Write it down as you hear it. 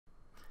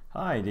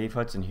Hi, Dave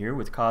Hudson here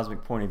with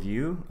Cosmic Point of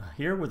View,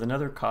 here with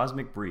another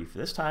Cosmic Brief.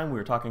 This time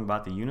we're talking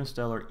about the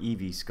Unistellar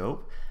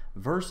eVscope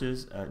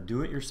versus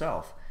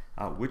do-it-yourself.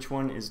 Which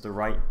one is the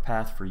right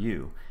path for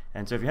you?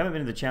 And so if you haven't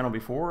been to the channel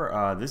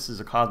before, this is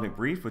a Cosmic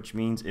Brief, which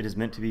means it is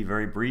meant to be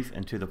very brief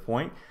and to the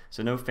point.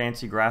 So no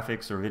fancy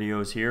graphics or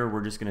videos here.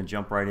 We're just going to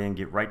jump right in,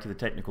 get right to the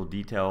technical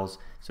details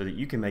so that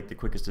you can make the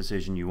quickest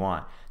decision you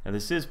want. Now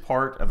this is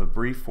part of a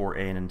brief for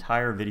an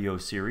entire video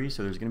series,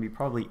 so there's going to be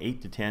probably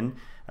 8 to 10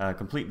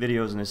 complete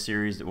videos in this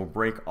series that will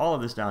break all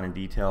of this down in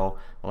detail.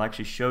 We'll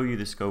actually show you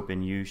the scope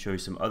in use, show you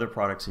some other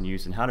products in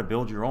use, and how to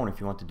build your own if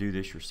you want to do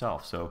this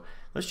yourself. So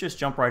let's just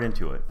jump right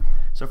into it.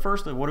 So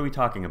firstly, what are we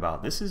talking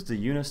about? This is the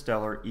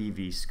Unistellar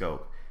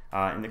eVscope.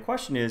 And the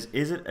question is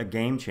it a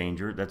game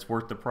changer that's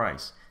worth the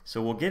price?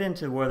 So we'll get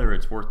into whether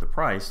it's worth the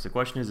price. The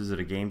question is it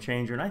a game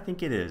changer? And I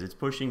think it is. It's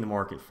pushing the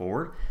market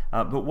forward.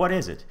 But what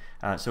is it?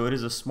 So it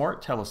is a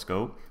smart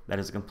telescope that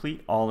is a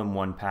complete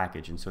all-in-one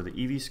package. And so the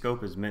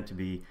eVscope is meant to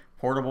be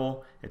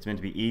portable, it's meant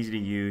to be easy to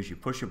use, you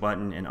push a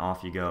button and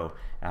off you go.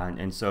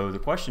 And so the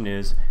question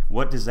is,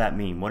 what does that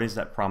mean? What is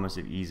that promise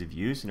of ease of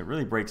use? And it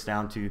really breaks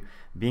down to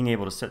being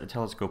able to set the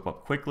telescope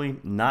up quickly,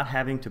 not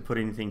having to put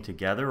anything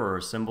together or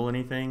assemble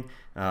anything,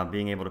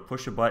 being able to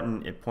push a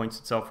button, it points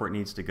itself where it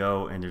needs to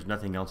go, and there's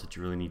nothing else that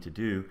you really need to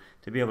do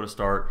to be able to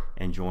start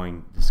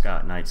enjoying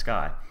the night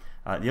sky.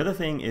 The other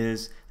thing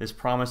is this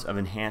promise of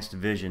enhanced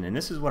vision, and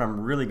this is what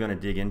I'm really going to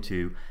dig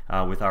into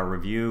with our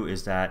review,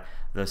 is that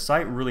the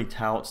site really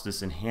touts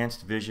this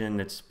enhanced vision,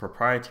 that's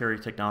proprietary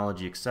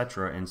technology,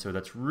 etc. And so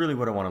that's really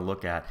what I want to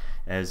look at,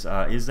 as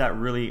is that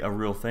really a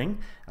real thing?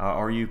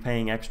 Are you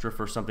paying extra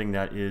for something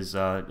that is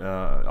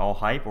all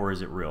hype, or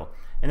is it real?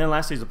 And then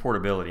lastly is the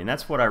portability, and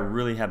that's what I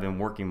really have been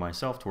working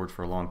myself towards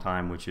for a long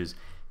time, which is,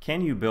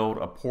 can you build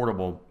a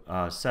portable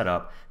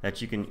setup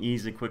that you can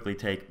easily, quickly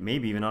take,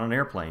 maybe even on an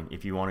airplane,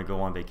 if you want to go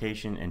on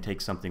vacation and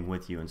take something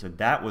with you? And so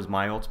that was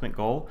my ultimate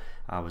goal.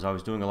 I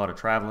was doing a lot of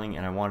traveling,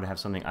 and I wanted to have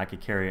something I could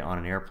carry on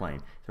an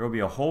airplane. There will be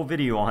a whole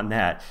video on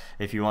that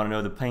if you want to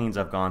know the pains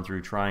I've gone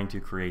through trying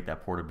to create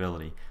that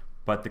portability.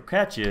 But the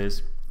catch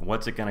is,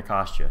 what's it going to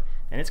cost you?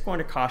 And it's going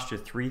to cost you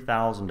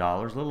 $3,000,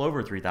 a little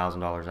over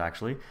 $3,000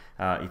 actually,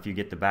 if you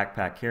get the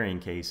backpack carrying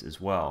case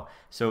as well.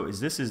 So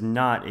this is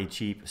not a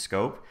cheap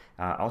scope.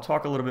 I'll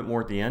talk a little bit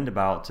more at the end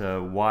about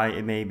why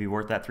it may be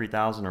worth that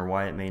 $3,000 or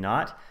why it may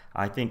not.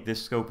 I think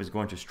this scope is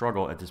going to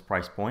struggle at this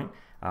price point.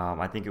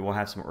 I think it will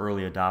have some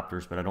early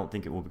adopters, but I don't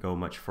think it will go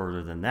much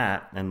further than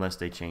that unless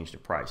they change the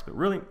price. But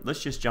really,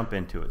 let's just jump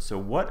into it. So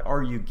what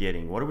are you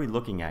getting? What are we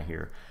looking at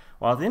here?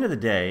 Well, at the end of the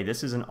day,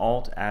 this is an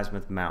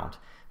alt-azimuth mount.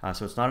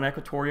 So it's not an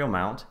equatorial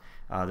mount.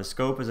 The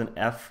scope is an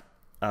f4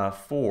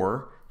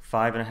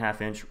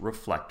 5.5-inch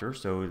reflector.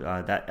 So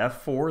that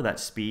f4, that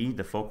speed,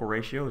 the focal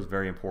ratio is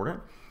very important.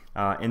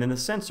 And then the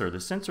sensor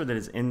that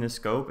is in this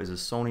scope is a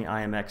Sony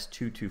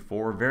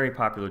IMX224, very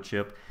popular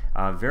chip,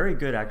 very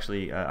good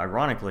actually,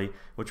 ironically,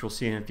 which we'll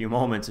see in a few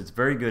moments. It's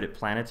very good at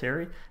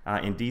planetary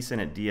and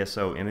decent at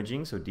DSO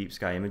imaging, so deep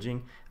sky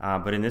imaging,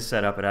 but in this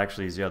setup it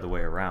actually is the other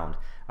way around.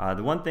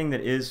 The one thing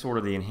that is sort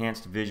of the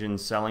enhanced vision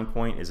selling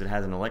point is it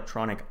has an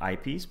electronic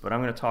eyepiece, but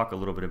I'm going to talk a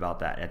little bit about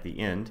that at the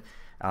end.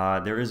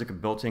 There is a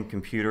built-in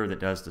computer that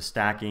does the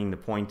stacking, the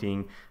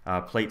pointing,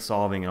 plate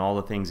solving, and all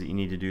the things that you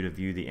need to do to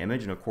view the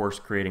image, and of course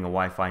creating a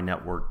Wi-Fi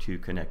network to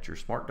connect your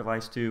smart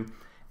device to.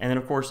 And then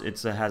of course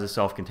it has a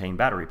self-contained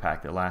battery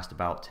pack that lasts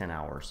about 10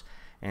 hours.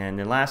 And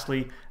then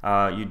lastly,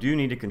 you do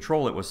need to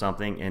control it with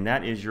something, and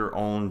that is your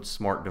own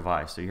smart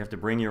device. So you have to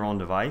bring your own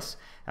device,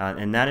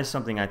 and that is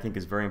something I think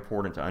is very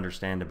important to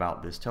understand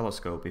about this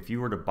telescope. If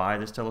you were to buy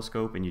this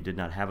telescope and you did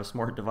not have a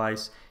smart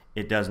device,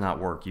 it does not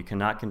work. You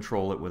cannot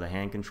control it with a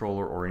hand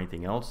controller or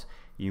anything else.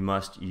 You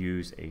must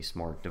use a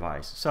smart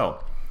device.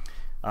 So,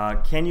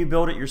 can you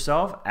build it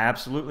yourself?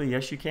 Absolutely,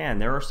 yes you can.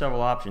 There are several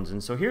options,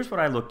 and so here's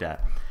what I looked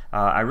at.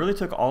 I really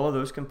took all of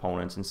those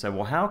components and said,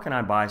 well, how can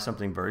I buy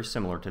something very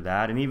similar to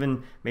that, and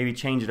even maybe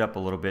change it up a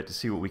little bit to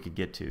see what we could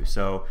get to.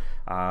 So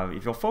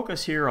if you'll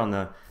focus here on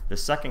the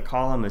second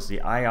column is the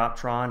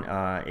Ioptron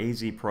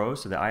AZ Pro,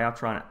 so the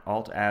Ioptron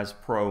Alt-Az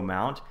Pro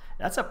mount.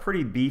 That's a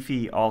pretty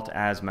beefy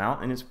Alt-Az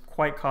mount, and it's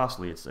quite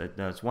costly. It's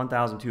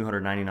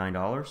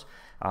 $1,299.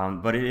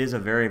 But it is a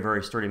very,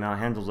 very sturdy mount.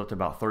 It handles up to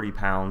about 30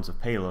 pounds of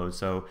payload,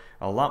 so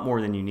a lot more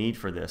than you need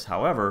for this.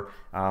 However,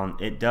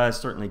 it does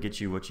certainly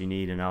get you what you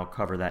need, and I'll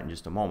cover that in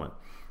just a moment.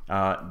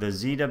 The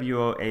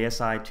ZWO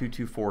ASI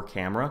 224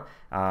 camera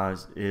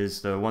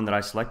is the one that I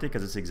selected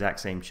because it's the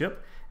exact same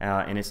chip,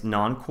 and it's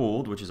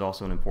non-cooled, which is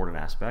also an important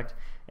aspect.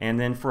 And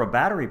then for a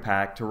battery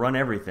pack to run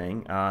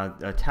everything,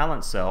 a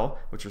Talent Cell,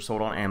 which are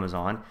sold on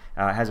Amazon,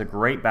 has a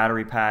great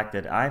battery pack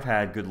that I've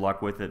had good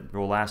luck with. It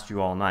will last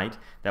you all night.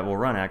 That will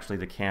run actually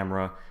the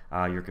camera,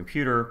 your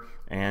computer,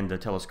 and the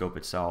telescope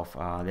itself.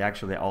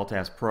 The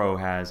Alt-Az Pro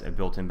has a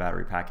built-in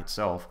battery pack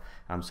itself,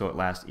 so it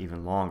lasts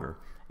even longer.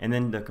 And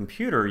then the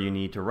computer you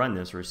need to run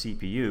this, or a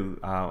CPU,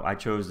 I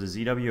chose the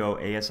ZWO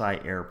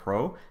ASI Air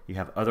Pro. You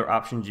have other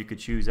options you could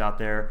choose out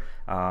there.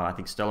 I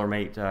think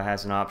StellarMate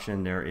has an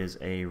option. There is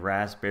a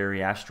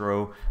Raspberry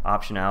Astro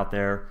option out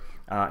there.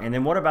 And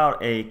then what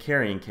about a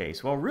carrying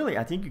case? Well, really,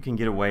 I think you can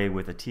get away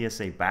with a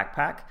TSA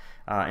backpack.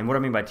 And what I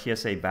mean by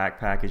TSA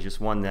backpack is just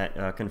one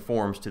that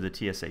conforms to the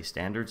TSA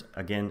standards.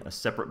 Again, a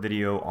separate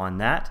video on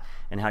that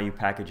and how you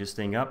package this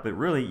thing up. But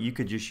really, you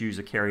could just use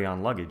a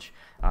carry-on luggage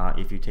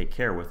if you take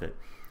care with it.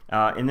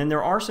 And then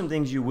there are some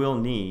things you will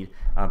need,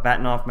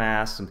 batten-off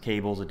masks, some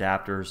cables,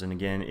 adapters, and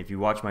again, if you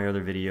watch my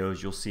other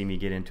videos, you'll see me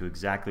get into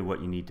exactly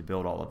what you need to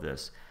build all of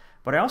this.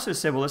 But I also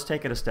said, well, let's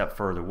take it a step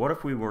further. What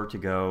if we were to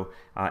go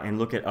and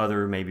look at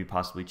other, maybe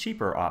possibly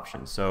cheaper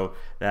options? So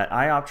that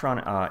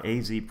iOptron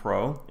AZ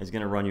Pro is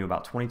going to run you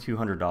about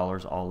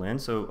 $2,200 all in.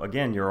 So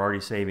again, you're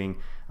already saving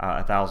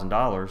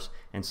 $1,000.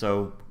 And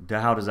so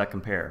how does that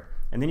compare?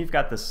 And then you've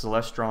got the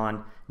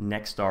Celestron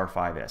Nexstar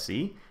 5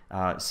 SE.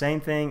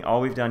 Same thing,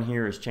 all we've done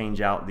here is change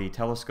out the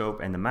telescope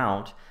and the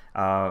mount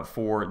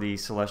for the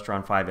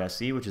Celestron 5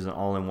 SE, which is an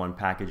all-in-one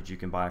package you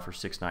can buy for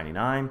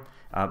 $699.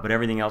 But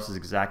everything else is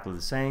exactly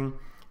the same,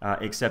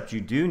 except you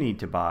do need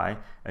to buy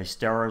a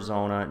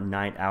Starizona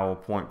Night Owl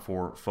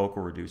 0.4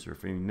 focal reducer.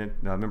 If you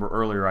remember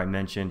earlier, I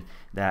mentioned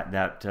that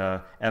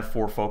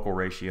f4 focal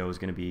ratio is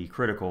going to be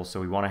critical, so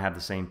we want to have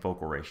the same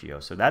focal ratio.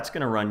 So that's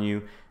going to run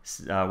you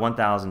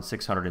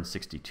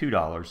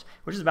 $1,662,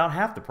 which is about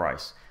half the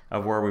price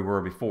of where we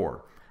were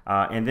before.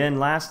 And then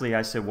lastly,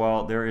 I said,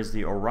 well, there is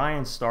the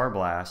Orion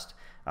Starblast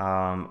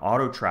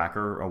auto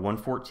tracker, a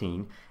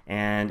 114,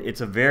 and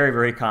it's a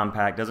very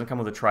compact, doesn't come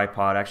with a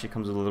tripod, actually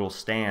comes with a little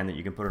stand that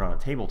you can put it on a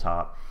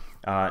tabletop.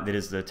 That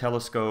is the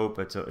telescope.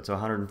 It's a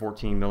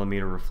 114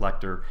 millimeter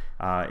reflector.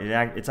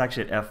 It's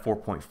actually at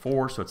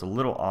f4.4, so it's a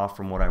little off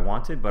from what I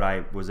wanted, but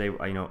I was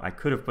able, I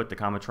could have put the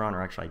Cometron,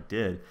 or actually I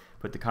did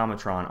put the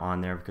Cometron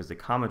on there because the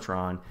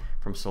Cometron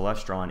from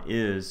Celestron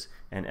is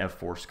an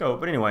f4 scope.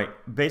 But anyway,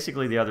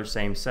 basically the other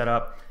same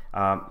setup.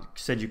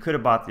 Said you could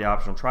have bought the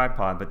optional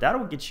tripod, but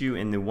that'll get you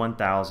in the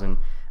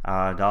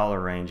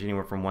 $1,000 range,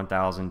 anywhere from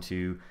 $1,000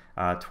 to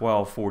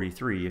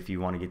 $1,243 if you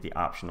want to get the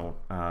optional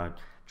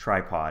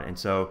tripod. And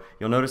so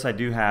you'll notice I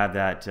do have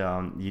that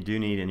you do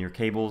need, and your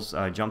cables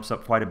jumps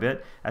up quite a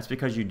bit. That's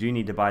because you do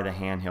need to buy the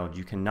handheld.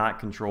 You cannot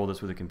control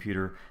this with a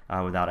computer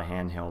without a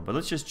handheld. But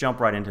let's just jump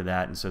right into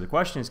that. And so the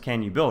question is,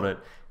 can you build it,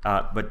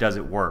 but does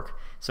it work?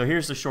 So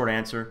here's the short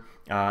answer.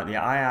 The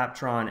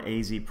iOptron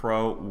AZ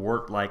Pro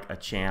worked like a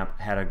champ,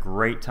 had a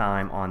great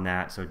time on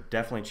that, so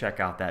definitely check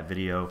out that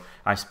video.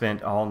 I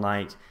spent all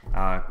night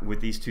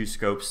with these two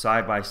scopes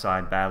side by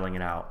side battling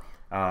it out.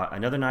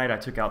 Another night I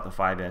took out the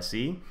 5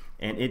 SE,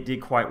 and it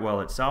did quite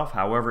well itself.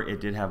 However, it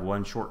did have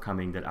one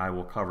shortcoming that I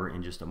will cover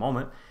in just a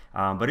moment.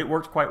 But it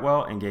worked quite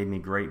well and gave me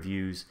great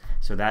views,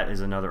 so that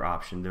is another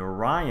option. The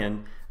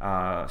Orion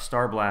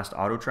Starblast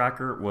Auto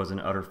Tracker was an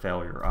utter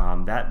failure.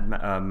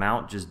 That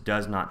mount just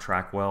does not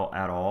track well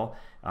at all,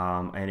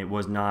 and it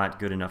was not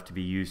good enough to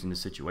be used in this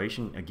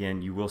situation.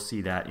 Again, you will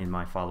see that in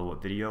my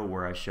follow-up video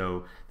where I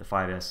show the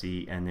 5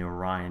 SE and the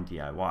Orion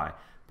DIY.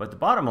 But the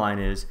bottom line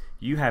is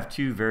you have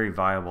two very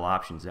viable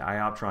options, the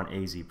iOptron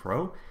AZ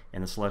Pro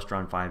and the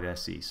Celestron 5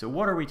 SE. So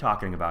what are we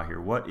talking about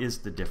here? What is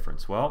the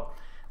difference? Well,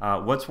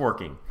 what's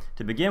working?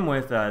 To begin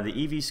with, the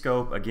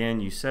eVscope, again,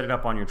 you set it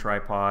up on your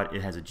tripod.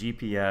 It has a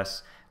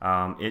GPS.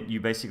 You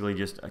basically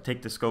just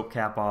take the scope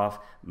cap off,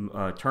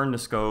 turn the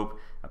scope,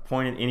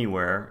 point it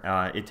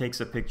anywhere. It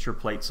takes a picture,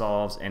 plate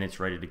solves, and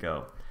it's ready to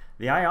go.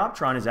 The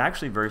iOptron is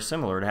actually very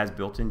similar. It has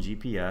built-in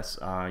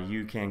GPS.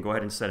 You can go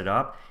ahead and set it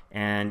up,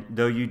 and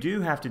though you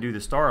do have to do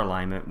the star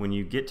alignment, when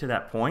you get to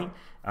that point,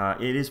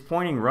 it is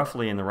pointing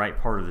roughly in the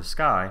right part of the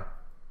sky.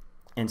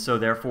 And so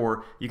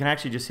therefore, you can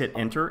actually just hit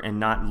enter and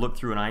not look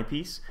through an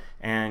eyepiece.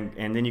 And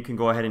then you can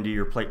go ahead and do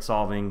your plate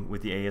solving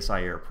with the ASI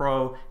Air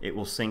Pro. It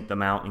will sync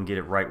them out and get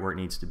it right where it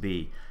needs to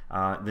be.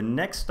 The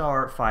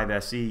Nexstar 5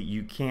 SE,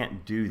 you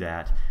can't do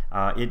that.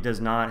 It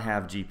does not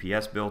have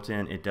GPS built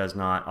in. It does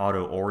not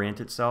auto-orient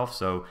itself.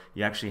 So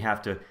you actually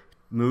have to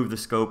move the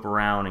scope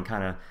around and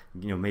kind of,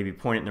 maybe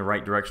point it in the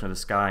right direction of the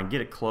sky and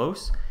get it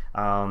close.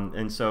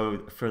 And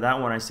so for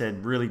that one, I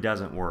said really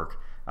doesn't work.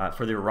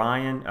 For the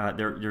Orion,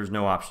 there's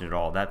no option at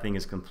all. That thing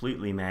is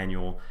completely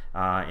manual,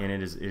 and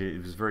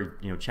it was very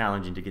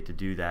challenging to get to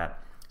do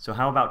that. So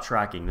how about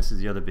tracking? This is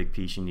the other big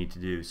piece you need to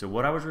do. So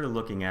what I was really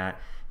looking at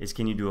is,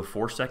 can you do a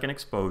 4-second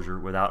exposure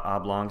without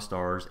oblong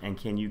stars, and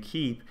can you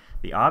keep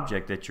the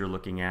object that you're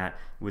looking at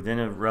within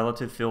a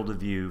relative field of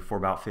view for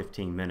about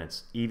 15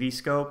 minutes?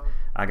 eVscope,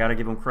 I got to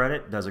give them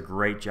credit, does a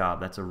great job.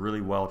 That's a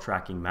really well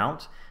tracking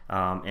mount,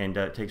 and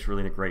it takes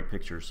really great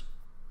pictures.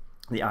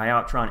 The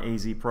iOptron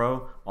AZ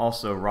Pro,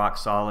 also rock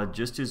solid,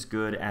 just as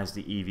good as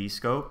the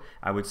eVscope.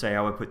 I would say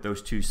I would put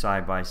those two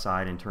side by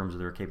side in terms of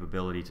their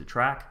capability to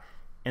track.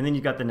 And then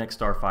you've got the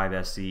Nexstar 5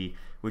 SE,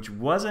 which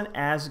wasn't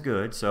as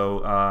good.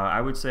 So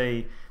I would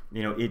say,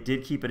 it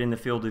did keep it in the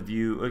field of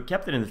view. It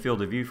kept it in the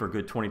field of view for a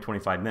good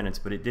 20-25 minutes,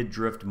 but it did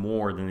drift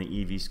more than the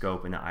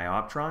eVscope and the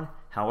iOptron.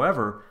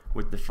 However,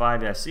 with the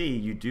 5 SE,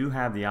 you do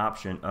have the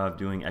option of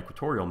doing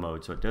equatorial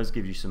mode, so it does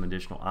give you some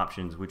additional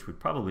options, which would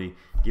probably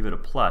give it a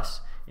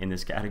plus in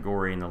this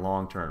category in the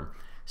long term.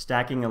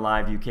 Stacking a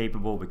live view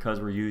capable because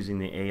we're using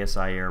the ASI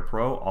Air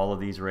Pro. All of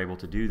these are able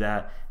to do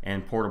that,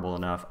 and portable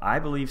enough. I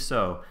believe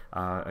so.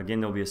 Again,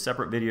 there'll be a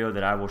separate video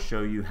that I will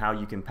show you how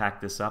you can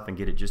pack this up and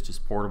get it just as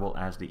portable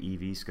as the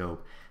eVscope.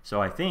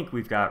 So I think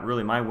we've got,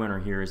 really my winner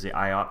here is the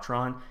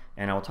iOptron,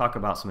 and I'll talk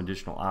about some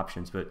additional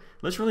options. But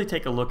let's really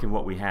take a look at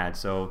what we had.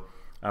 So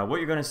what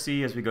you're going to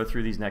see as we go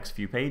through these next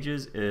few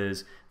pages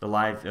is the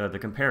live, the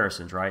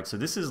comparisons, right? So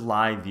this is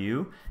live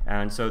view,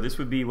 and so this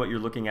would be what you're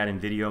looking at in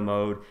video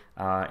mode.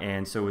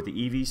 And so with the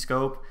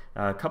eVscope,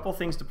 a couple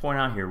things to point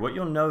out here. What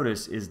you'll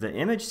notice is the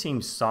image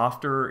seems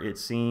softer. It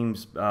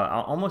seems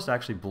almost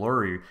actually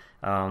blurry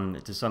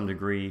to some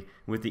degree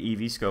with the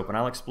eVscope, and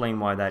I'll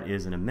explain why that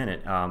is in a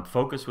minute.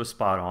 Focus was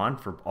spot on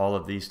for all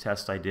of these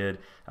tests I did.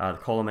 The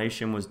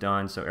collimation was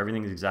done, so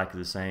everything is exactly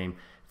the same.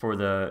 For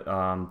the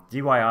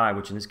DYI,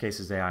 which in this case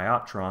is the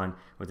iOptron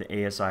with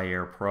the ASI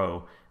Air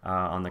Pro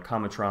on the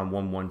Cometron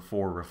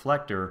 114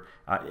 reflector,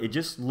 it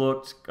just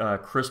looked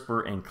crisper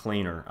and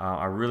cleaner.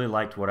 I really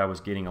liked what I was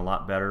getting a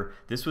lot better.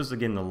 This was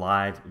again the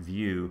live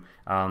view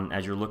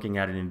as you're looking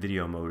at it in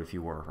video mode, if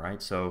you were,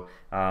 right? So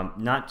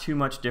not too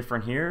much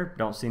different here.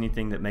 Don't see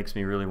anything that makes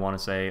me really want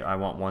to say I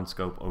want one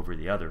scope over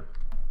the other.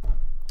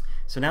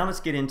 So now let's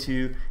get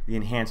into the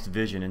enhanced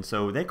vision, and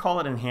so they call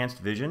it enhanced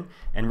vision,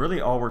 and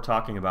really all we're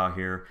talking about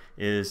here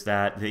is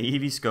that the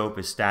eVscope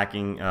is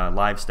stacking,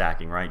 live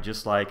stacking, right?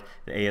 Just like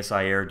the ASI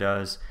Air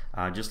does,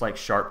 just like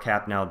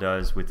SharpCap now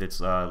does with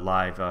its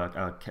live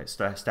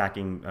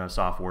stacking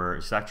software,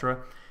 etc.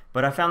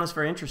 But I found this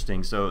very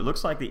interesting. So it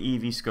looks like the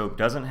eVscope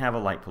doesn't have a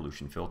light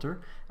pollution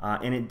filter,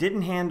 and it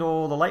didn't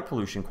handle the light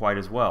pollution quite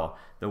as well.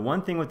 The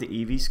one thing with the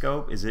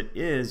eVscope is it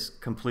is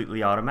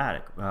completely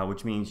automatic,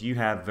 which means you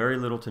have very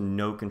little to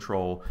no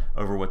control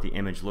over what the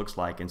image looks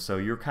like, and so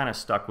you're kind of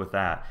stuck with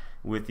that.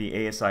 With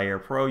the ASI Air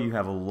Pro, you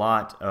have a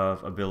lot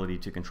of ability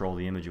to control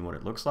the image and what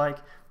it looks like,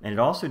 and it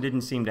also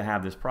didn't seem to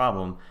have this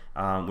problem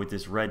with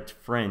this red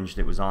fringe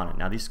that was on it.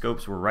 Now these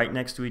scopes were right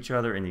next to each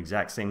other in the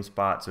exact same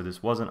spot, so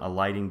this wasn't a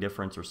lighting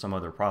difference or some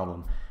other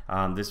problem.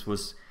 This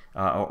was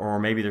or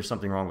maybe there's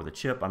something wrong with the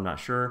chip, I'm not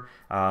sure,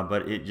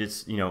 but it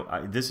just, you know,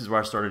 this is where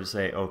I started to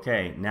say,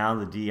 okay, now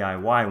the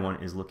DIY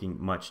one is looking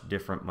much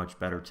different, much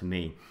better to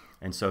me.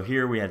 And so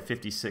here we had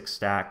 56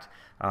 stacked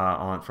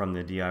from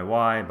the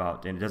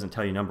DIY, and it doesn't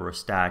tell you number of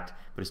stacked,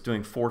 but it's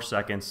doing 4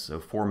 seconds, so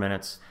 4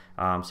 minutes.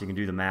 So you can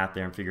do the math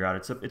there and figure out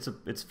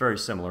it's very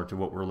similar to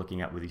what we're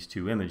looking at with these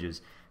two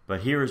images.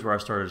 But here is where I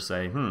started to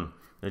say,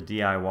 the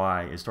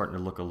DIY is starting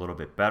to look a little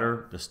bit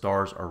better. The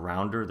stars are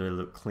rounder, they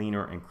look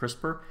cleaner and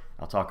crisper.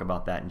 I'll talk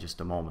about that in just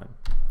a moment.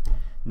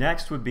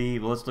 Next would be,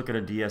 well, let's look at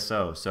a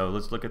DSO. So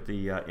let's look at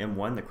the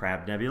M1, the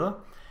Crab Nebula.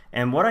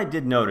 And what I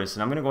did notice,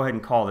 and I'm going to go ahead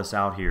and call this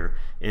out here,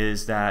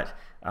 is that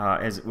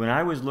when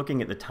I was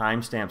looking at the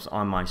timestamps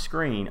on my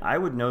screen, I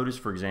would notice,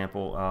 for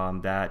example,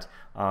 that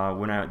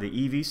when the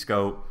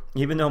eVscope,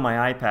 even though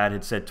my iPad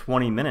had said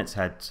 20 minutes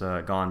had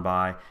gone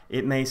by,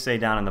 it may say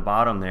down in the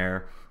bottom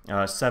there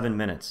 7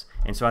 minutes.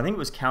 And so I think it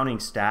was counting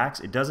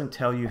stacks. It doesn't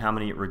tell you how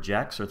many it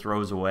rejects or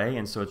throws away,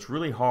 and so it's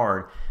really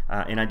hard.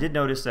 And I did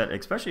notice that,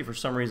 especially for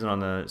some reason on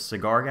the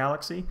Cigar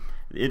Galaxy,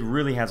 it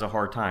really has a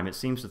hard time. It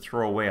seems to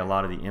throw away a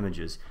lot of the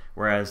images,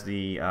 whereas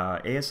the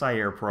ASI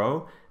Air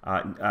Pro,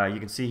 you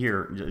can see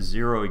here,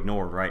 0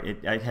 ignored, right?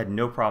 It had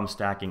no problem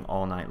stacking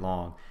all night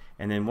long.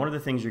 And then one of the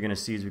things you're going to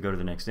see as we go to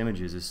the next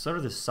images is sort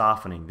of the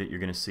softening that you're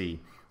going to see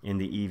in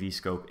the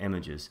eVscope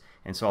images.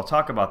 And so I'll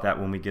talk about that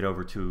when we get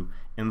over to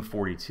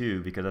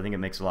M42, because I think it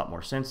makes a lot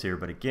more sense here.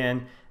 But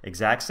again,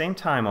 exact same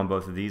time on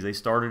both of these. They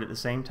started at the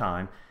same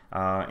time,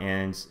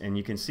 and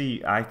you can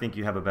see I think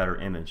you have a better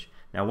image.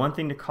 Now, one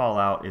thing to call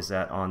out is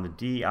that on the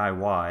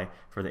DIY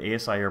for the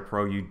ASI Air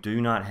Pro, you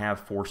do not have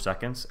 4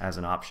 seconds as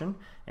an option,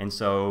 and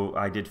so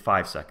I did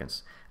 5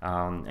 seconds.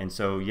 And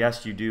so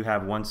yes, you do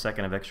have 1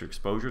 second of extra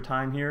exposure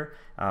time here,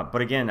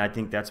 but again, I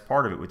think that's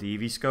part of it. With the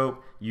eVscope,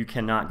 you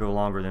cannot go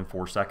longer than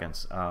 4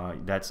 seconds.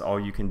 That's all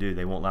you can do.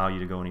 They won't allow you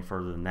to go any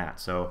further than that.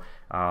 So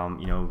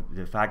you know,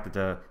 the fact that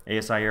the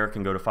ASI Air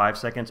can go to 5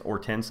 seconds or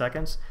 10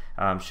 seconds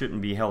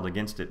shouldn't be held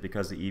against it,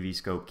 because the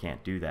eVscope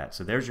can't do that.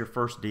 So there's your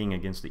first ding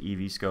against the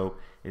eVscope,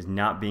 is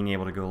not being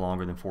able to go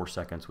longer than 4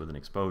 seconds with an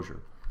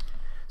exposure.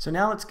 So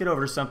now let's get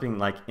over to something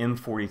like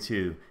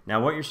M42.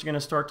 Now what you're going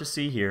to start to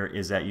see here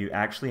is that you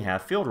actually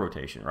have field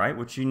rotation, right?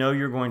 Which you know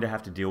you're going to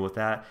have to deal with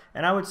that.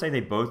 And I would say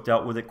they both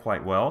dealt with it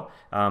quite well.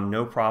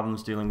 No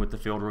problems dealing with the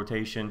field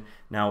rotation.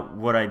 Now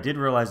what I did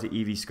realize the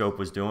eVscope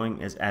was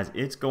doing is, as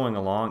it's going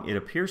along, it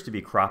appears to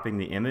be cropping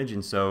the image,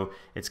 and so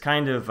it's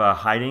kind of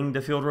hiding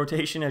the field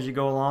rotation as you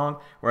go along.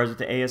 Whereas with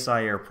the ASI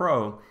Air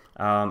Pro,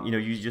 you know,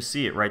 you just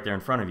see it right there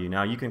in front of you.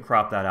 Now you can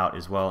crop that out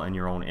as well in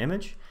your own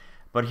image.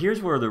 But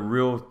here's where the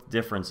real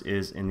difference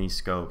is in these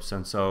scopes.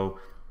 And so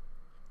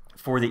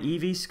for the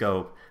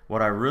eVscope,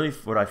 what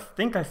I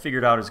think I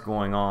figured out is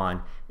going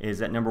on is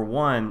that, number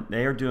one,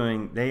 they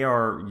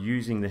are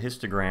using the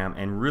histogram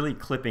and really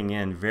clipping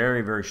in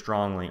very, very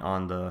strongly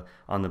on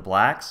the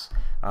blacks,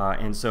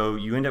 And so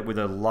you end up with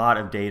a lot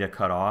of data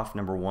cut off,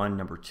 number one.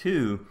 Number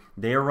two,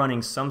 they are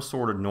running some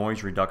sort of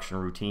noise reduction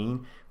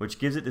routine, which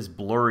gives it this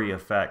blurry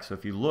effect. So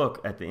if you look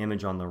at the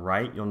image on the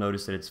right, you'll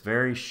notice that it's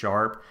very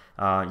sharp.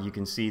 You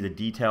can see the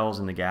details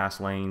in the gas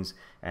lanes,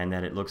 and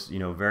that it looks,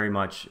 very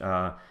much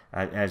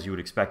as you would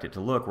expect it to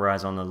look.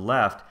 Whereas on the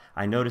left,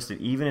 I noticed that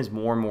even as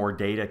more and more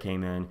data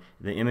came in,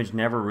 the image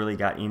never really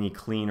got any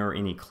cleaner,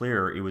 any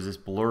clearer. It was this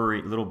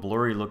blurry, little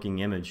blurry looking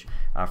image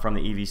from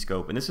the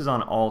eVscope. And this is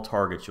on all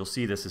targets. You'll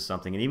see this is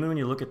something. And even when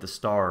you look at the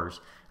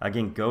stars,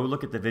 again, go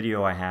look at the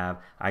video I have.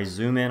 I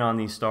zoom in on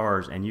these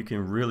stars, and you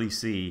can really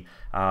see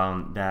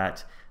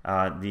that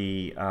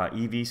the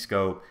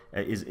eVscope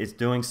is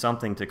doing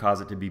something to cause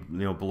it to be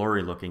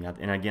blurry looking.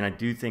 And again, I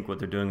do think what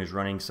they're doing is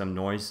running some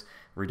noise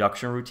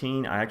reduction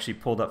routine. I actually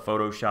pulled up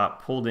Photoshop,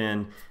 pulled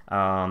in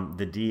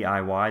the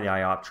DIY, the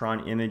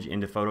iOptron image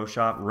into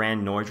Photoshop,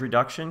 ran noise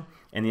reduction,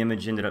 and the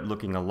image ended up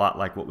looking a lot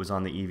like what was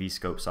on the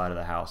eVscope side of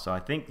the house. So I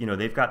think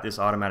they've got this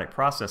automatic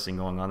processing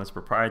going on, this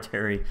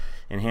proprietary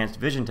enhanced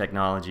vision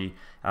technology,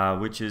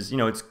 which is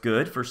it's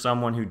good for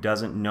someone who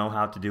doesn't know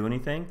how to do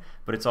anything,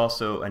 but it's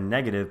also a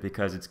negative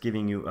because it's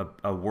giving you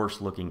a worse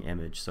looking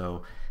image.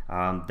 So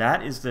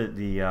that is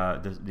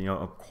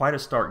quite a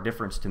stark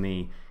difference to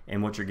me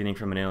in what you're getting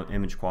from an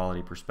image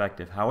quality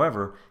perspective.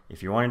 However,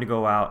 if you're wanting to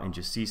go out and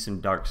just see some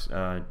dark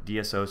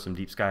DSO, some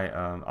deep sky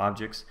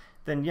objects,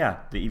 then yeah,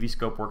 the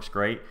eVscope works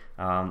great,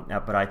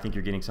 but I think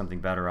you're getting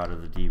something better out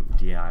of the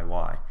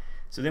DIY.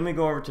 So then we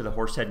go over to the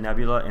Horsehead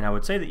Nebula, and I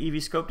would say the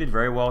eVscope did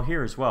very well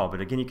here as well.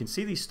 But again, you can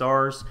see these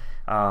stars,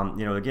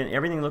 again,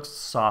 everything looks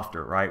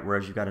softer, right?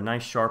 Whereas you've got a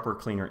nice, sharper,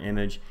 cleaner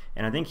image.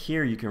 And I think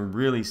here you can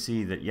really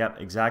see that, yep,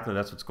 exactly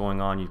that's what's going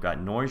on. You've got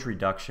noise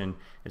reduction.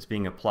 It's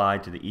being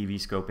applied to the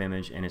eVscope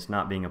image, and it's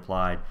not being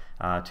applied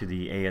to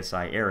the ASI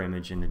Air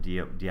image in the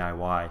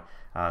DIY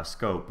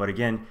scope. But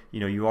again,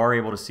 you are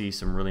able to see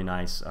some really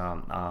nice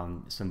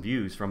some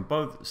views from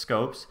both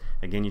scopes.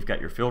 Again, you've got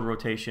your field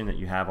rotation that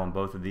you have on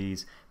both of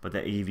these, but the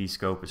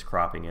eVscope is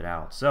cropping it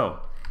out. So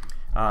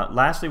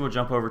lastly, we'll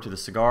jump over to the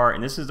cigar,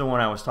 and this is the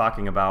one I was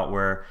talking about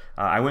where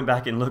I went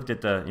back and looked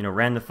at the,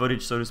 ran the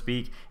footage, so to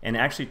speak, and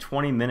actually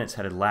 20 minutes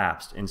had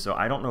elapsed. And so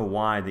I don't know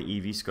why the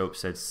eVscope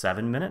said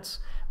 7 minutes,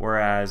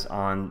 whereas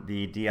on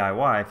the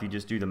DIY, if you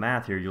just do the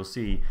math here, you'll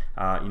see,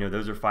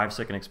 those are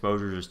 5-second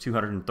exposures. There's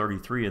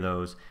 233 of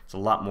those. It's a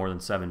lot more than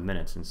 7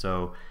 minutes. And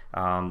so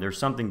there's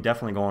something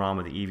definitely going on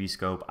with the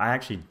eVscope. I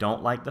actually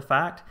don't like the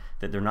fact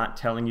that they're not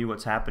telling you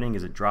what's happening.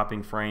 Is it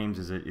dropping frames?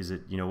 Is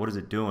it what is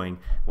it doing?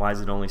 Why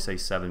does it only say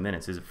 7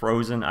 minutes? Is it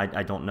frozen?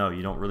 I don't know.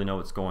 You don't really know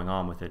what's going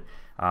on with it.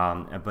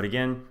 But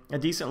again, a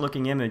decent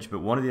looking image.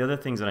 But one of the other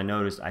things that I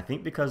noticed, I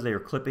think because they are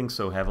clipping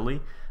so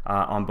heavily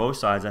on both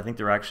sides, I think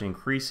they're actually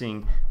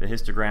increasing the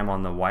histogram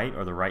on the white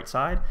or the right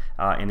side,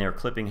 and they're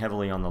clipping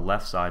heavily on the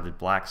left side, the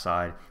black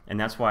side. And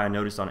that's why I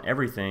noticed on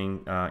everything,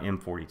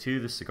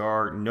 M42, the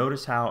cigar,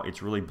 notice how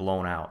it's really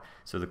blown out.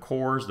 So the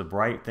cores, the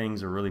bright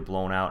things are really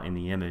blown out in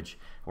the image.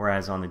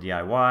 Whereas on the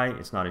DIY,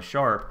 it's not as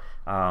sharp,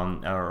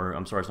 or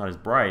I'm sorry, it's not as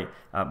bright,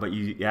 but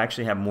you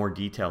actually have more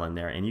detail in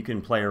there, and you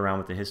can play around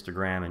with the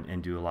histogram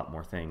and do a lot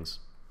more things.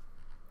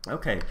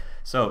 Okay,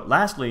 so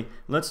lastly,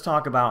 let's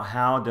talk about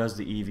how does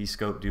the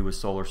eVscope do with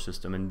solar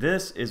system, and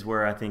this is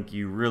where I think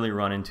you really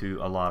run into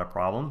a lot of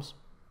problems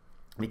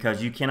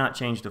because you cannot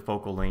change the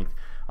focal length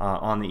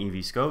on the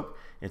eVscope.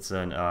 It's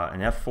an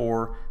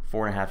f4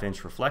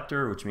 4.5-inch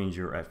reflector, which means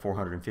you're at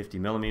 450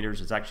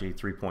 millimeters. It's actually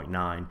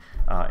 3.9,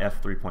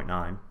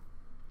 f3.9,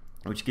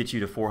 which gets you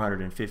to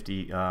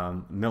 450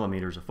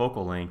 millimeters of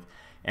focal length.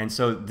 And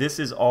so this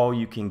is all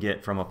you can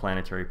get from a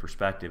planetary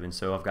perspective. And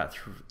so I've got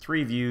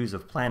three views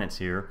of planets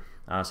here.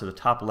 So the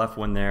top left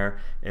one there,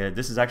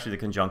 this is actually the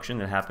conjunction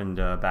that happened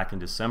back in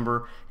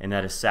December, and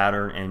that is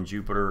Saturn and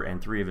Jupiter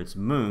and 3 of its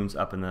moons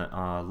up in the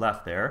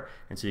left there.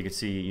 And so you can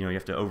see, you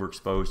have to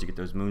overexpose to get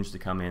those moons to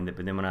come in.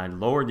 But then when I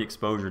lowered the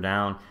exposure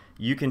down,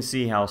 you can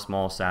see how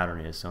small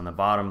Saturn is. So on the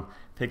bottom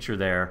picture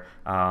there,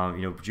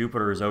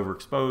 Jupiter is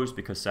overexposed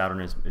because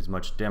Saturn is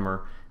much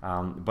dimmer.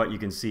 But you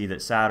can see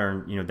that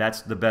Saturn,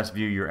 that's the best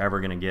view you're ever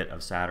going to get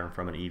of Saturn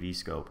from an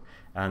eVscope.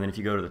 And then if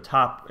you go to the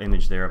top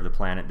image there of the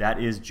planet,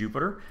 that is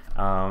Jupiter.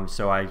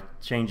 So I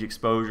changed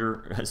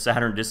exposure.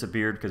 Saturn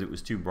disappeared because it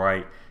was too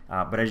bright.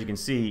 But as you can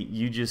see,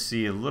 you just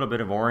see a little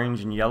bit of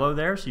orange and yellow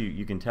there, so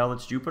you can tell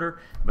it's Jupiter,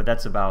 but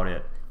that's about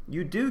it.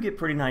 You do get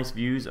pretty nice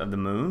views of the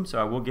moon, so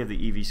I will give the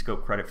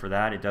eVscope credit for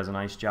that. It does a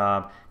nice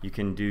job. You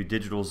can do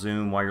digital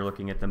zoom while you're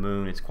looking at the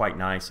moon. It's quite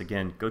nice.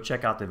 Again, go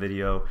check out the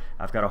video.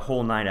 I've got a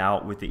whole night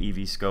out with the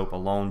eVscope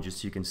alone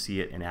just so you can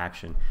see it in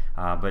action.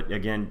 But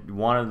again,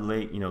 want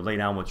to lay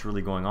down what's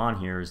really going on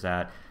here is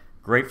that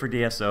great for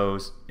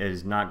DSOs,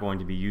 is not going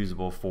to be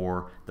usable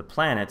for the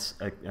planets,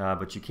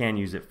 but you can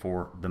use it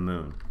for the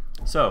moon.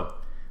 So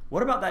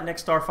what about that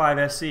Nexstar 5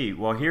 SE?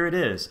 Well, here it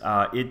is.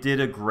 It did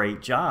a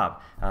great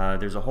job.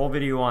 There's a whole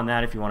video on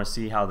that if you want to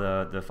see how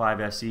the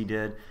 5 SE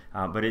did,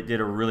 but it did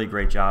a really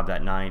great job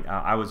that night.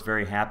 I was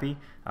very happy.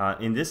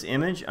 In this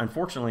image,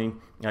 unfortunately,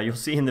 you'll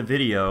see in the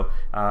video,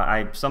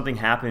 something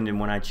happened, and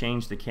when I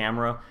changed the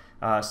camera,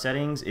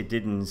 settings, it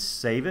didn't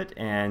save it,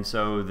 and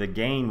so the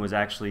gain was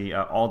actually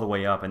all the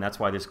way up, and that's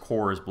why this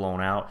core is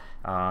blown out.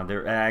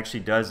 It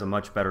actually does a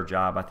much better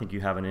job. I think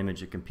you have an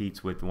image that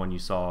competes with the one you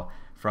saw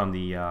from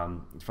the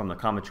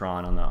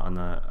Cometron on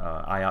the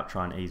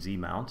Ioptron AZ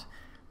mount.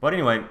 But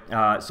anyway,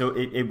 so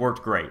it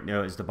worked great,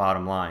 is the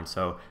bottom line.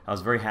 So I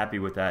was very happy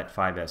with that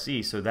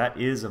 5SE. So that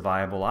is a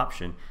viable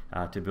option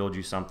to build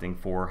you something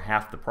for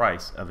half the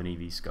price of an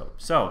eVscope.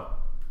 So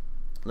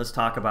let's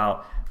talk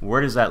about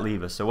where does that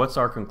leave us. So what's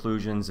our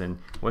conclusions and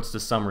what's the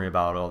summary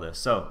about all this?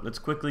 So let's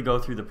quickly go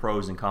through the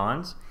pros and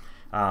cons.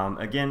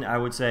 Again, I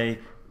would say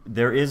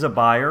there is a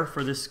buyer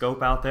for this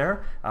scope out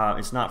there.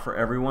 It's not for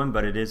everyone,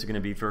 but it is going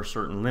to be for a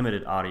certain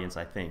limited audience,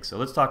 I think. So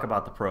let's talk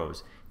about the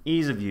pros.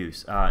 Ease of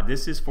use.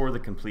 This is for the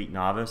complete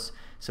novice.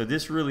 So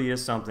this really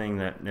is something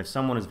that if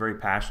someone is very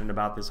passionate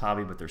about this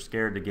hobby but they're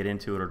scared to get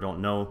into it or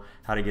don't know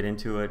how to get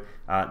into it,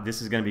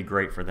 this is going to be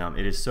great for them.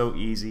 It is so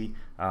easy.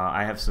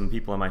 I have some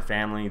people in my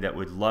family that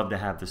would love to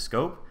have the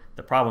scope.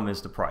 The problem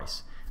is the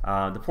price.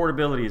 The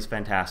portability is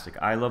fantastic.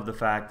 I love the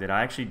fact that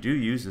I actually do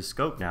use the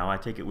scope now. I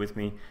take it with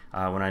me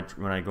when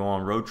I go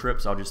on road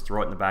trips. I'll just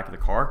throw it in the back of the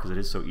car because it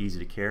is so easy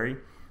to carry.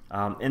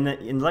 In the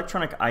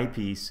electronic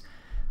eyepiece,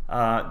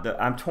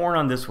 I'm torn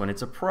on this one.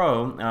 It's a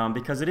pro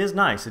because it is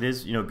nice. It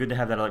is good to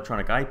have that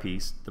electronic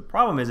eyepiece. The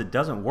problem is it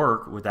doesn't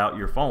work without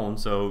your phone.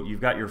 So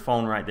you've got your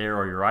phone right there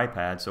or your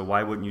iPad. So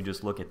why wouldn't you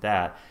just look at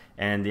that?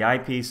 And the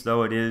eyepiece,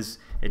 though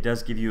it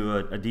does give you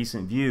a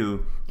decent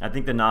view, I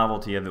think the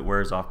novelty of it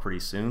wears off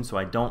pretty soon. So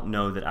I don't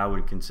know that I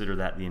would consider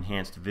that the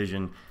enhanced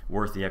vision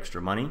worth the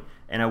extra money.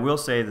 And I will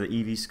say the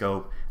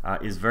eVscope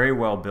is very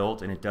well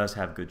built and it does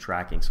have good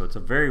tracking. So it's a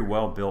very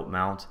well built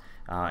mount.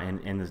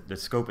 And the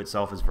scope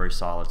itself is very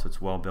solid, so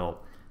it's well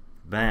built.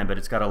 But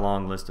it's got a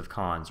long list of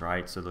cons,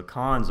 right? So the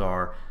cons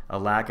are a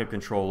lack of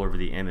control over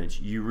the image.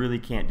 You really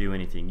can't do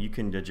anything. You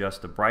can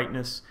adjust the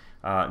brightness,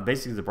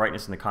 basically the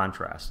brightness and the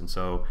contrast, and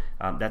so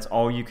that's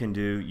all you can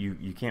do.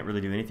 You can't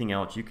really do anything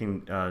else. You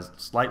can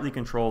slightly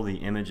control the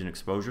image and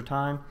exposure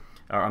time.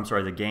 I'm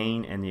sorry, the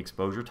gain and the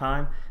exposure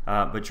time,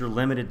 but you're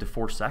limited to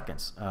 4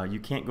 seconds. You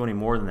can't go any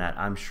more than that.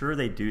 I'm sure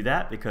they do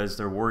that because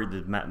they're worried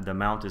that the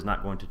mount is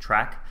not going to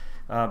track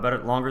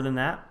but longer than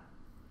that.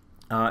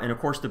 And of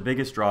course the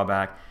biggest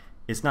drawback,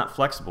 it's not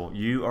flexible.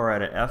 You are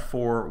at an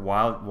f4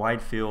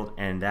 wide field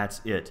and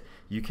that's it.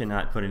 You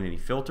cannot put in any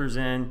filters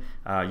in.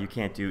 You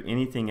can't do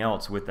anything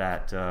else with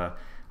that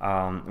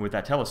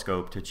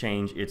telescope to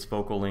change its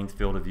focal length,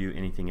 field of view,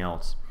 anything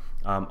else.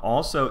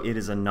 Also, it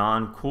is a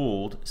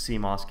non-cooled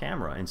CMOS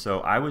camera, and so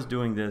I was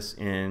doing this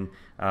in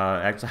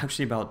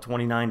actually about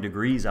 29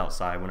 degrees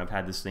outside when I've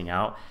had this thing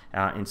out,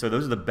 and so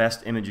those are the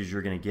best images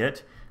you're going to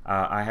get.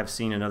 I have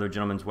seen another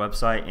gentleman's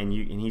website, and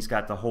he's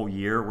got the whole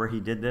year where he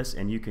did this,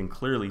 and you can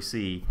clearly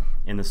see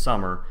in the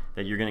summer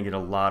that you're going to get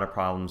a lot of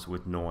problems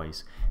with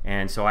noise.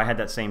 And so I had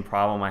that same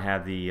problem. I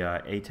have the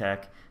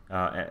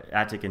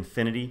Attic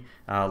Infinity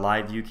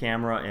live view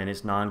camera, and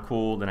it's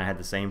non-cooled, and I had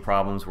the same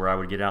problems where I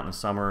would get out in the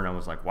summer and I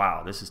was like,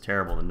 wow, this is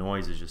terrible. The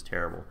noise is just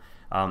terrible.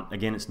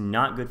 Again, it's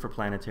not good for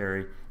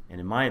planetary,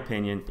 and in my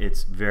opinion,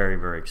 it's very,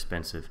 very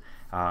expensive.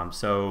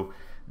 So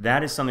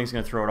that is something that's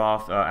going to throw it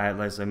off.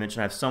 As I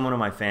mentioned, I have someone in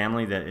my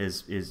family that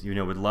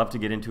would love to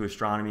get into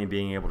astronomy and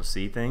being able to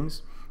see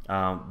things,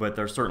 but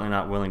they're certainly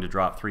not willing to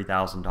drop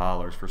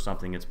 $3,000 for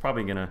something that's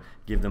probably going to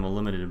give them a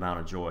limited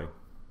amount of joy.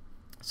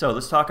 So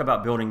let's talk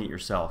about building it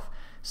yourself.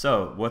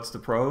 So what's the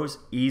pros?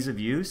 Ease of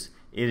use.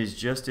 It is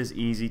just as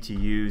easy to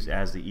use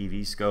as the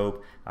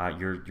eVscope.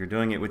 You're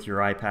doing it with your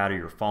iPad or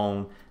your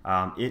phone.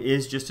 It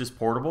is just as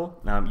portable.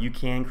 You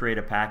can create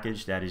a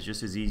package that is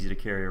just as easy to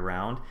carry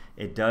around.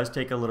 It does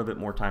take a little bit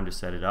more time to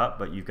set it up,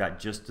 but you've got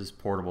just as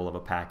portable of a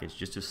package,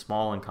 just as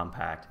small and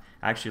compact,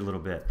 actually a little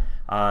bit.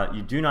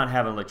 You do not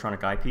have an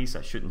electronic eyepiece.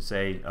 I shouldn't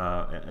say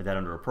that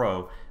under a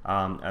pro.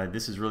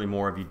 This is really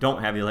more if you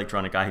don't have the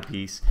electronic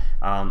eyepiece.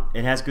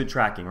 It has good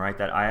tracking, right?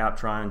 That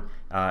Ioptron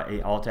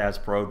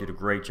Altaz Pro did a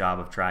great job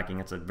of tracking.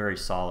 It's a very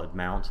solid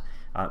mount.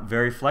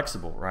 Very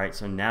flexible, right?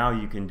 So now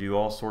you can do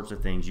all sorts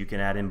of things. You can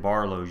add in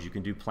Barlows, you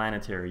can do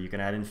planetary, you can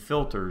add in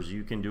filters,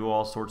 you can do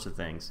all sorts of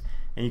things.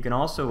 And you can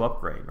also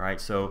upgrade, right?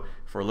 So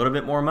for a little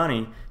bit more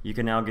money, you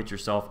can now get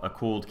yourself a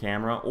cooled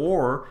camera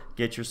or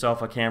get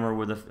yourself a camera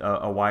with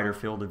a wider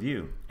field of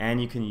view.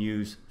 And you can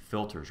use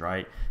filters,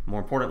 right? More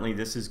importantly,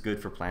 this is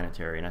good for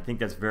planetary, and I think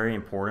that's very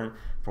important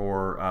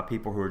for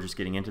people who are just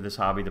getting into this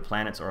hobby. The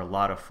planets are a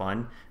lot of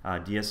fun.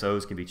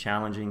 DSOs can be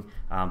challenging,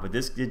 but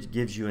this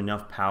gives you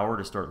enough power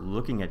to start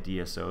looking at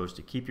DSOs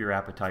to keep your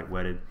appetite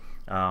whetted,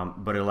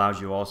 but it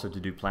allows you also to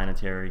do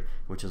planetary,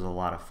 which is a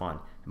lot of fun.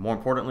 More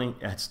importantly,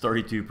 it's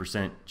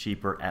 32%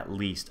 cheaper at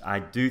least. I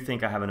do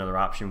think I have another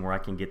option where I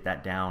can get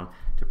that down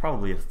to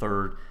probably a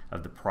third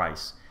of the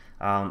price.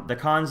 The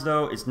cons,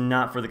 though, it's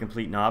not for the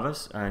complete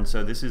novice, and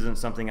so this isn't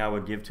something I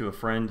would give to a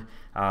friend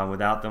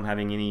without them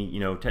having any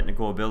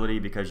technical ability,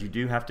 because you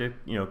do have to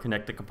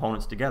connect the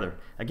components together.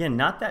 Again,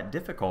 not that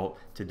difficult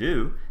to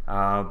do,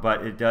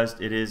 but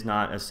it is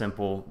not as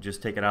simple.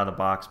 Just take it out of the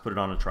box, put it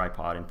on a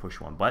tripod, and push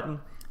one button.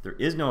 There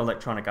is no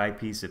electronic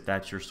eyepiece if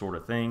that's your sort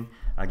of thing.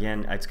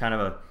 Again, it's kind of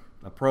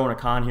a pro and a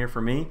con here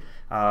for me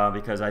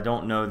because I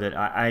don't know that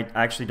I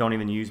actually don't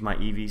even use my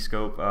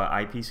eVscope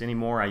eyepiece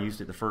anymore. I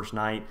used it the first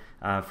night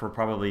for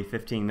probably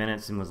 15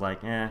 minutes and was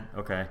like,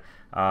 okay,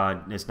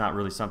 it's not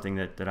really something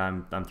that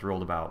I'm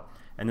thrilled about.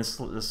 And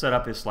the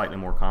setup is slightly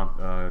more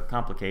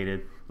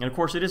complicated. And of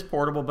course it is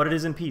portable, but it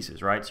is in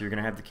pieces, right? So you're going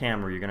to have the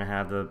camera, you're going to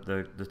have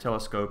the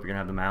telescope, you're going to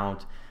have the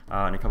mount,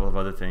 and a couple of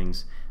other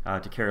things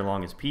to carry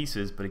along as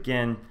pieces. But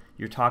again,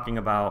 you're talking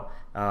about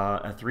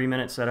a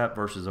 3-minute setup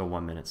versus a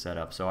 1-minute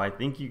setup. So I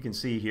think you can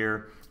see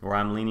here where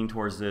I'm leaning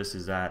towards this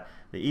is that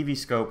the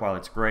eVscope, while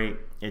it's great,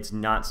 it's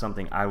not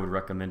something I would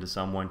recommend to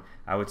someone.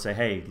 I would say,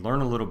 hey,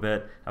 learn a little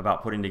bit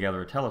about putting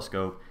together a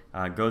telescope.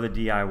 Go the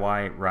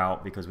DIY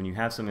route, because when you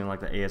have something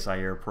like the ASI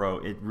Air Pro,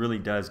 it really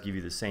does give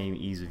you the same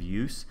ease of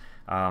use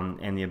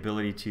and the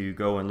ability to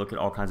go and look at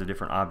all kinds of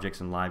different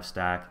objects in live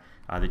stack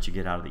that you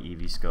get out of the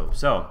eVscope.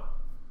 So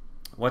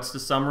what's the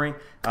summary?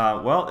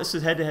 Well, this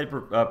is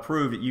head-to-head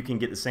proof that you can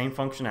get the same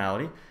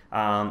functionality,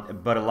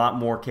 but a lot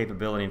more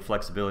capability and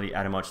flexibility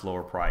at a much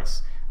lower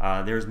price.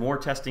 There's more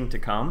testing to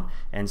come,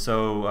 and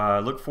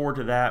so look forward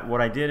to that. What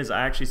I did is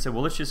I actually said,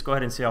 well, let's just go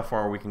ahead and see how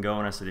far we can go.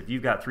 And I said, if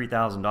you've got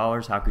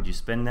 $3,000, how could you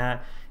spend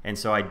that? And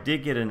so I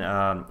did get an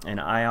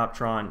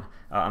iOptron.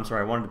 I'm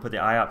sorry, I wanted to put the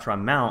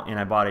iOptron mount, and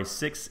I bought a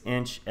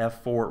 6-inch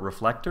f4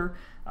 reflector.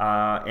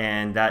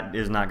 And that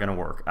is not going to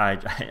work.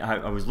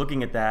 I was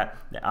looking at that.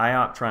 The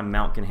iOptron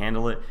mount can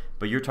handle it,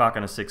 but you're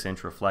talking a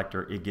 6-inch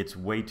reflector. It gets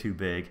way too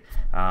big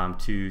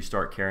to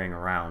start carrying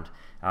around.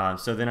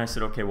 So then I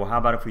said, okay, well, how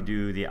about if we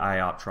do the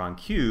iOptron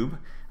Cube,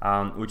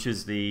 which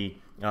is the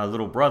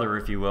little brother,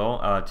 if you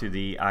will, to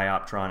the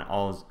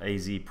iOptron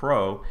AZ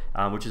Pro,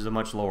 which is a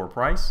much lower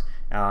price.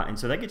 And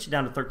so that gets you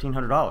down to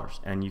 $1,300,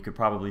 and you could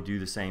probably do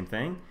the same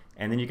thing.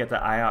 And then you got the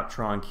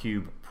iOptron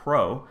Cube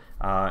Pro,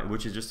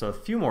 which is just a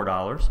few more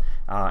dollars,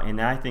 and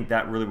I think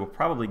that really will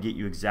probably get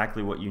you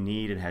exactly what you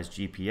need. It has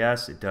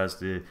GPS, it does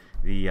the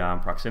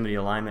proximity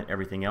alignment,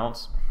 everything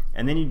else.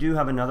 And then you do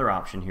have another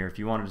option here if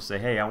you wanted to say,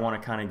 hey, I want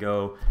to kind of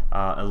go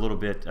a little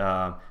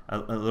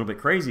bit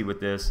crazy with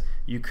this.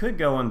 You could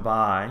go and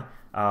buy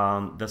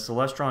the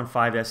Celestron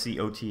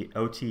 5SC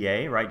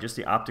OTA, right? Just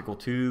the optical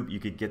tube. You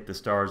could get the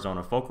stars on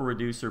a focal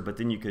reducer, but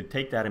then you could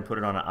take that and put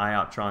it on an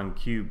iOptron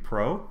Cube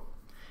Pro.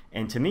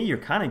 And to me, you're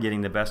kind of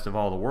getting the best of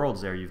all the worlds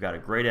there. You've got a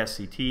great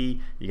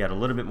SCT, you got a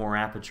little bit more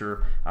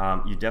aperture,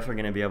 you're definitely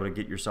going to be able to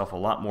get yourself a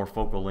lot more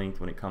focal length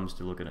when it comes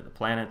to looking at the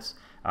planets,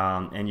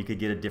 and you could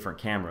get a different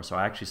camera. So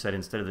I actually said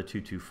instead of the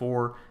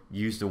 224,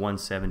 use the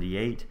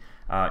 178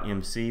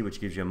 MC, which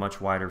gives you a much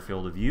wider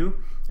field of view.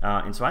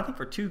 And so I think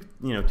for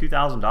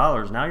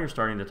 $2,000, now you're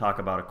starting to talk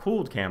about a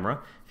cooled camera,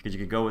 because you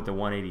could go with the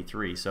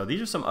 183. So these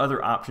are some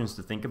other options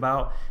to think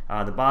about.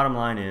 The bottom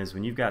line is,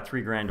 when you've got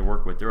 $3,000 to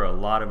work with, there are a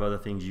lot of other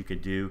things you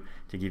could do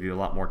to give you a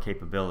lot more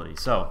capability.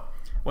 So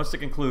what's the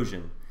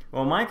conclusion?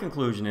 Well, my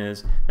conclusion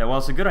is that while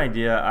it's a good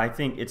idea, I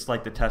think it's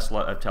like the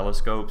Tesla of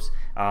telescopes.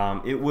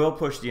 It will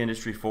push the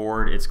industry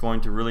forward. It's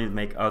going to really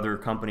make other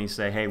companies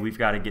say, hey, we've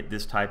got to get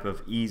this type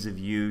of ease of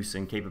use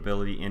and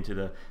capability into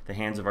the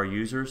hands of our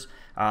users.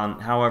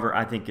 However,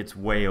 I think it's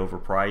way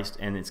overpriced,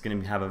 and it's going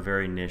to have a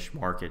very niche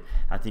market.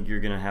 I think you're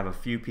going to have a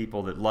few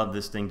people that love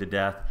this thing to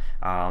death,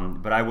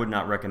 but I would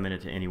not recommend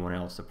it to anyone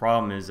else. The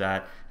problem is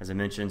that, as I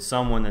mentioned,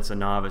 someone that's a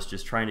novice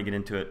just trying to get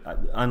into it,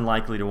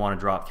 unlikely to want to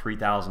drop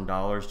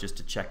 $3,000 just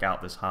to check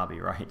out this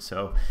hobby, right?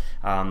 So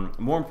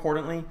more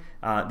importantly,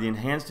 the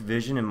enhanced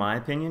vision, in my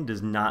opinion,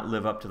 does not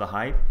live up to the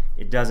hype.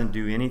 It doesn't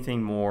do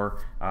anything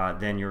more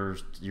than your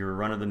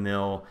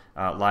run-of-the-mill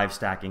live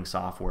stacking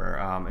software.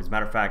 As a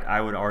matter of fact,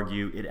 I would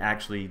argue it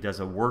actually does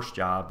a worse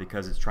job,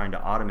 because it's trying to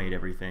automate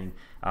everything,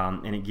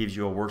 and it gives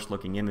you a worse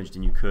looking image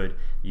than you could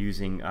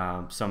using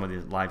some of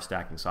the live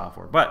stacking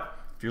software. But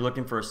if you're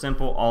looking for a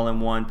simple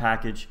all-in-one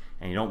package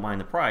and you don't mind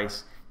the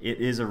price, it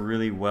is a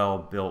really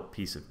well-built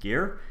piece of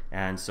gear.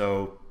 And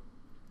so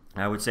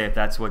I would say if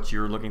that's what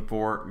you're looking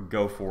for,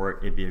 go for it.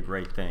 It'd be a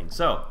great thing.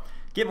 So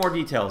get more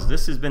details.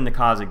 This has been the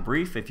Cosmic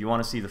Brief. If you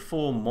want to see the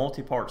full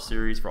multi-part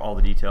series for all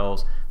the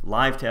details,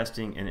 live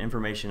testing, and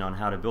information on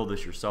how to build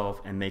this yourself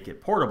and make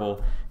it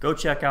portable, go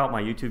check out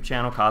my YouTube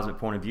channel, Cosmic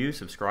Point of View.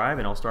 Subscribe,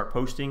 and I'll start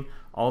posting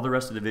all the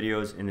rest of the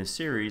videos in this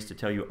series to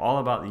tell you all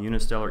about the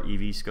Unistellar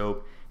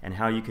eVscope and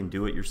how you can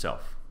do it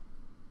yourself.